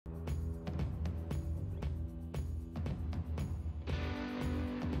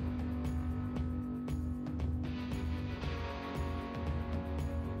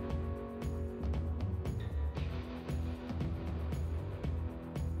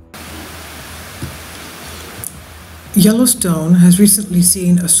Yellowstone has recently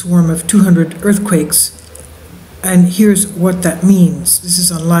seen a swarm of 200 earthquakes, and here's what that means. This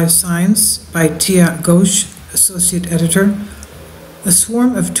is on Live Science by Tia Ghosh, Associate Editor. A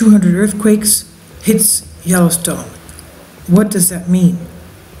swarm of 200 earthquakes hits Yellowstone. What does that mean?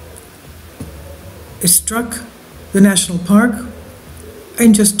 It struck the national park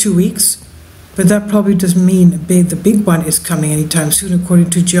in just 2 weeks, but that probably doesn't mean the big one is coming anytime soon,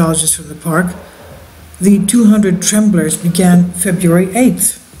 according to geologists from the park. The 200 tremblers began February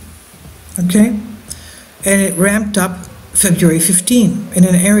 8th, okay? And it ramped up February 15 in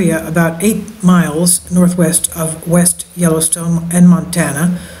an area about 8 miles northwest of West Yellowstone and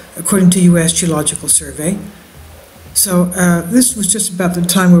Montana, according to U.S. Geological Survey. So this was just about the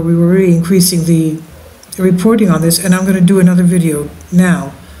time where we were really increasing the reporting on this, and I'm going to do another video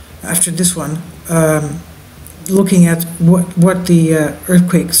now, after this one, looking at what the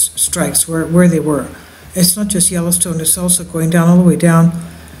earthquake strikes, where they were. It's not just Yellowstone, it's also going down all the way down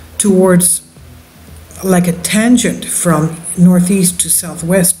towards, like a tangent from northeast to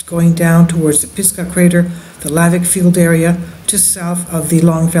southwest, going down towards the Pisgah crater, the Lavick Field area, just south of the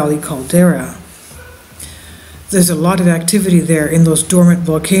Long Valley caldera. There's a lot of activity there in those dormant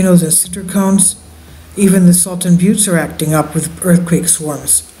volcanoes and cinder cones. Even the Salton Buttes are acting up with earthquake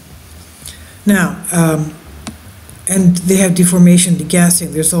swarms. Now, and they have deformation,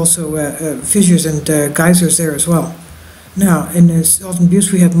 degassing. There's also fissures and geysers there as well. Now, in the Salton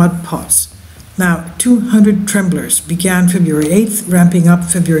Buttes, we have mud pots. Now, 200 tremblers began February 8th, ramping up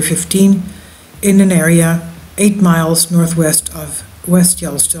February 15 in an area 8 miles northwest of West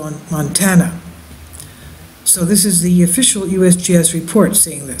Yellowstone, Montana. So this is the official USGS report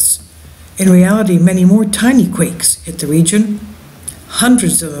saying this. In reality, many more tiny quakes hit the region,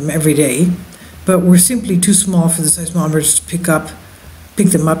 hundreds of them every day, but were simply too small for the seismometers to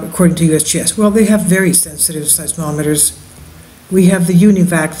pick them up, according to USGS. Well, they have very sensitive seismometers. We have the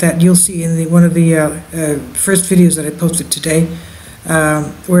UNIVAC that you'll see in one of the first videos that I posted today,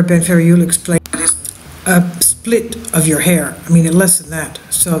 where Ben Ferriul explained a split of your hair. I mean, less than that.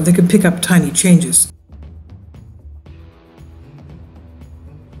 So they can pick up tiny changes.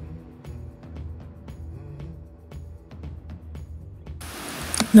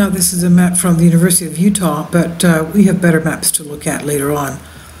 Now, this is a map from the University of Utah, but we have better maps to look at later on.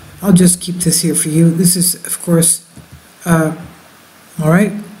 I'll just keep this here for you. This is, of course, all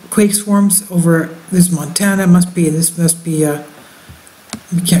right, quake swarms over this Montana this must be,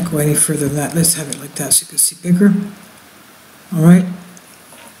 we can't go any further than that. Let's have it like that so you can see bigger. All right,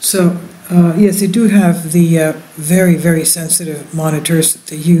 so yes, they do have the very, very sensitive monitors that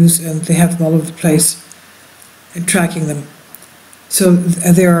they use, and they have them all over the place and tracking them. So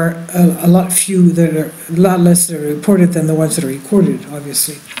there are a lot less that are reported than the ones that are recorded,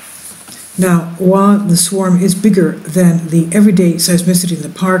 obviously. Now, while the swarm is bigger than the everyday seismicity in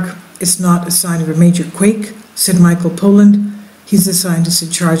the park, it's not a sign of a major quake, said Michael Poland. He's the scientist in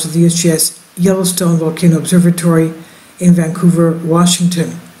charge of the USGS Yellowstone Volcano Observatory in Vancouver,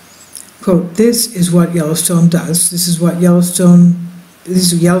 Washington. Quote, "This is what Yellowstone does. This is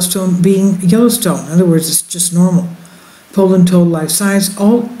Yellowstone being Yellowstone. In other words, it's just normal." Poland told Live Science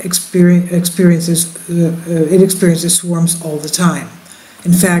it experiences swarms all the time.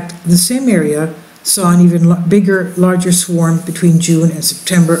 In fact, the same area saw an even bigger, larger swarm between June and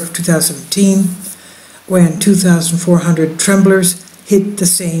September of 2017, when 2,400 tremblers hit the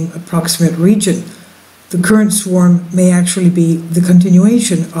same approximate region. The current swarm may actually be the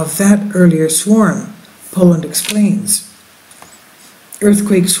continuation of that earlier swarm, Poland explains.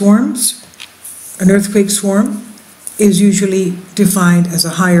 Earthquake swarms. An earthquake swarm is usually defined as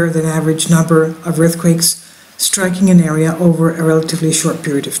a higher than average number of earthquakes striking an area over a relatively short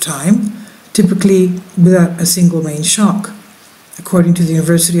period of time, typically without a single main shock. According to the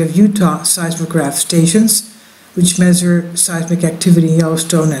University of Utah seismograph stations, which measure seismic activity in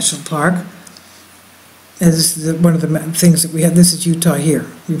Yellowstone National Park, and this is one of the things that we have. This is Utah here,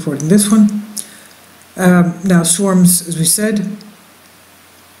 reporting this one. Now, swarms, as we said,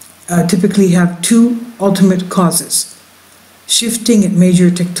 typically have two ultimate causes: shifting at major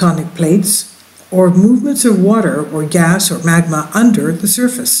tectonic plates, or movements of water or gas or magma under the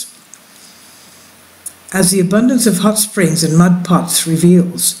surface. As the abundance of hot springs and mud pots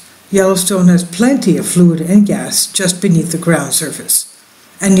reveals, Yellowstone has plenty of fluid and gas just beneath the ground surface.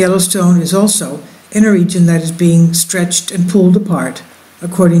 And Yellowstone is also in a region that is being stretched and pulled apart,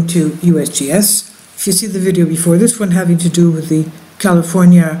 according to USGS. If you see the video before this one having to do with the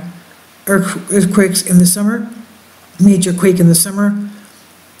California earthquakes in the summer, major quake in the summer,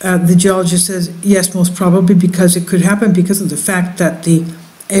 the geologist says yes, most probably, because it could happen because of the fact that the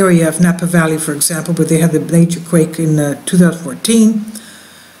area of Napa Valley, for example, where they had the major quake in 2014,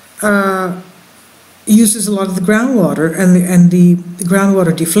 uses a lot of the groundwater, and the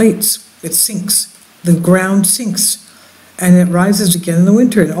groundwater deflates. It sinks. The ground sinks, and it rises again in the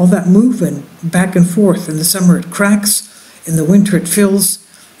winter, and all that movement back and forth. In the summer it cracks, in the winter it fills,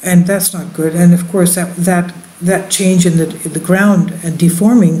 and that's not good. And of course that change in the ground and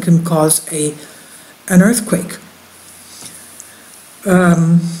deforming can cause an earthquake.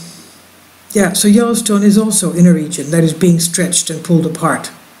 Yeah, so Yellowstone is also in a region that is being stretched and pulled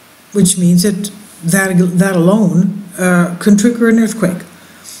apart, which means that alone can trigger an earthquake.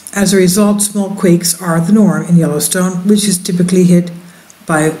 As a result, small quakes are the norm in Yellowstone, which is typically hit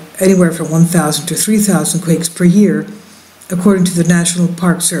by anywhere from 1,000 to 3,000 quakes per year, according to the National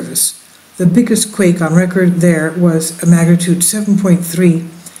Park Service. The biggest quake on record there was a magnitude 7.3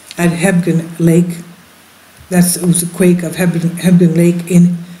 at Hebgen Lake. It was a quake of Hebgen Lake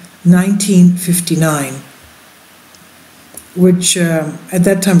in 1959, which at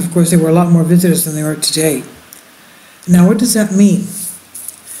that time, of course, there were a lot more visitors than there are today. Now, what does that mean?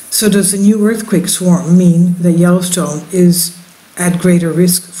 So does the new earthquake swarm mean that Yellowstone is at greater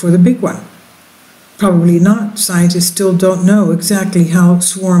risk for the big one? Probably not. Scientists still don't know exactly how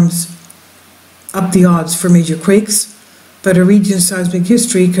swarms up the odds for major quakes, but a region's seismic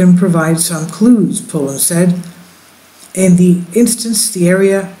history can provide some clues, Poland said. In the instance, the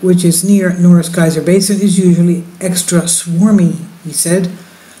area which is near Norris Geyser Basin is usually extra swarmy, he said.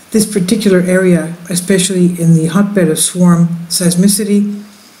 This particular area, especially in the hotbed of swarm seismicity,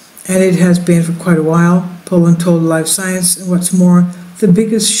 and it has been for quite a while, Poland told Live Science, and what's more, the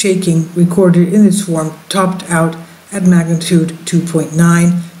biggest shaking recorded in the swarm topped out at magnitude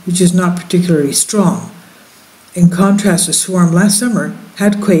 2.9, which is not particularly strong. In contrast, the swarm last summer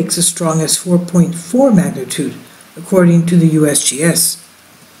had quakes as strong as 4.4 magnitude, according to the USGS.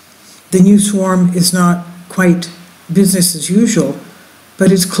 The new swarm is not quite business as usual,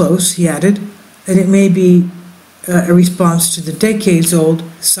 but it's close, he added, and it may be a response to the decades-old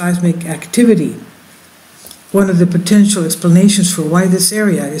seismic activity. One of the potential explanations for why this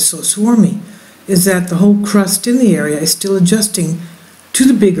area is so swarmy is that the whole crust in the area is still adjusting to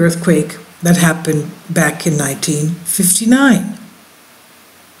the big earthquake that happened back in 1959.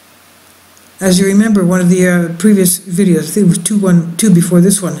 As you remember, one of the previous videos, I think it was two before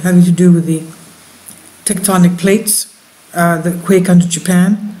this one, having to do with the tectonic plates, the quake under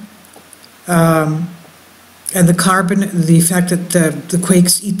Japan, and the carbon, the fact that the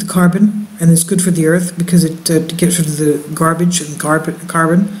quakes eat the carbon, and it's good for the earth because it gets rid of the garbage and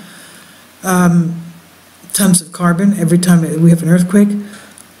carbon. Tons of carbon every time we have an earthquake.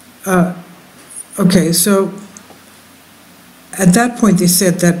 Okay, so at that point they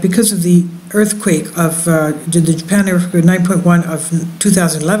said that because of the earthquake of the Japan earthquake 9.1 of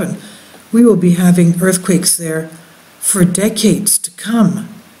 2011, we will be having earthquakes there for decades to come.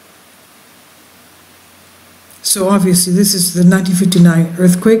 So obviously this is the 1959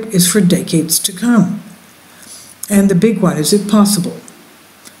 earthquake is for decades to come. And the big one, is it possible?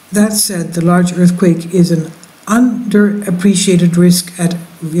 That said, the large earthquake is an underappreciated risk at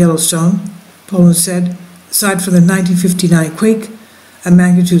Yellowstone, Poland said. Aside from the 1959 quake, a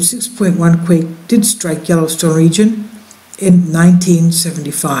magnitude 6.1 quake did strike Yellowstone region in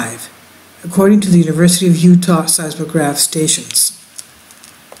 1975, according to the University of Utah seismograph stations.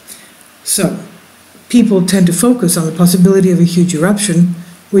 So, people tend to focus on the possibility of a huge eruption,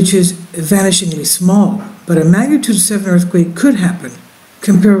 which is vanishingly small, but a magnitude 7 earthquake could happen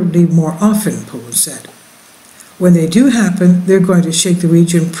comparably more often, Poland said. When they do happen, they're going to shake the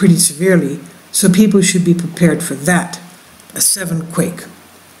region pretty severely, so people should be prepared for that, a 7 quake.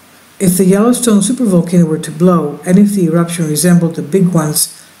 If the Yellowstone Supervolcano were to blow, and if the eruption resembled the big ones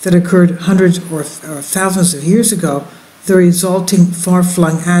that occurred hundreds or thousands of years ago, the resulting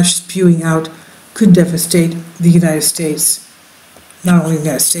far-flung ash spewing out could devastate the United States. Not only the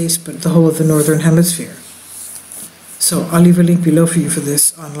United States, but the whole of the Northern Hemisphere. So I'll leave a link below for you for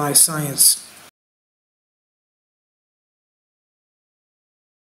this on Live Science.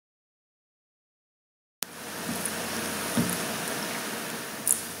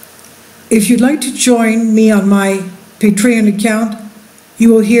 If you'd like to join me on my Patreon account,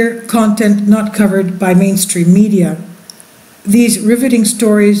 you will hear content not covered by mainstream media. These riveting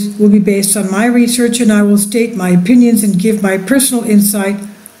stories will be based on my research, and I will state my opinions and give my personal insight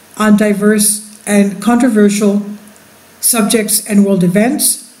on diverse and controversial subjects and world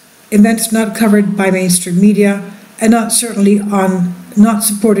events not covered by mainstream media, and not supported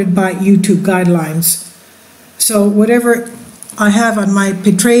by YouTube guidelines. So whatever I have on my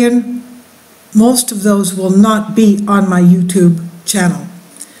Patreon, most of those will not be on my YouTube channel.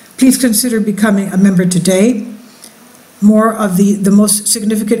 Please consider becoming a member today. More of the most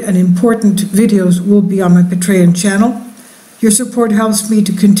significant and important videos will be on my Patreon channel. Your support helps me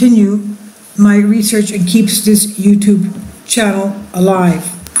to continue my research and keeps this YouTube channel alive.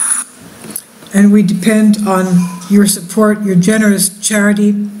 And we depend on your support, your generous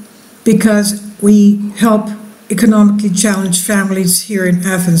charity, because we help economically challenged families here in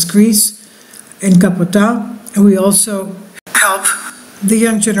Athens, Greece, in Kapota, and we also help the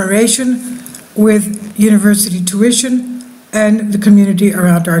young generation with university tuition and the community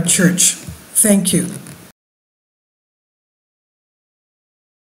around our church. Thank you.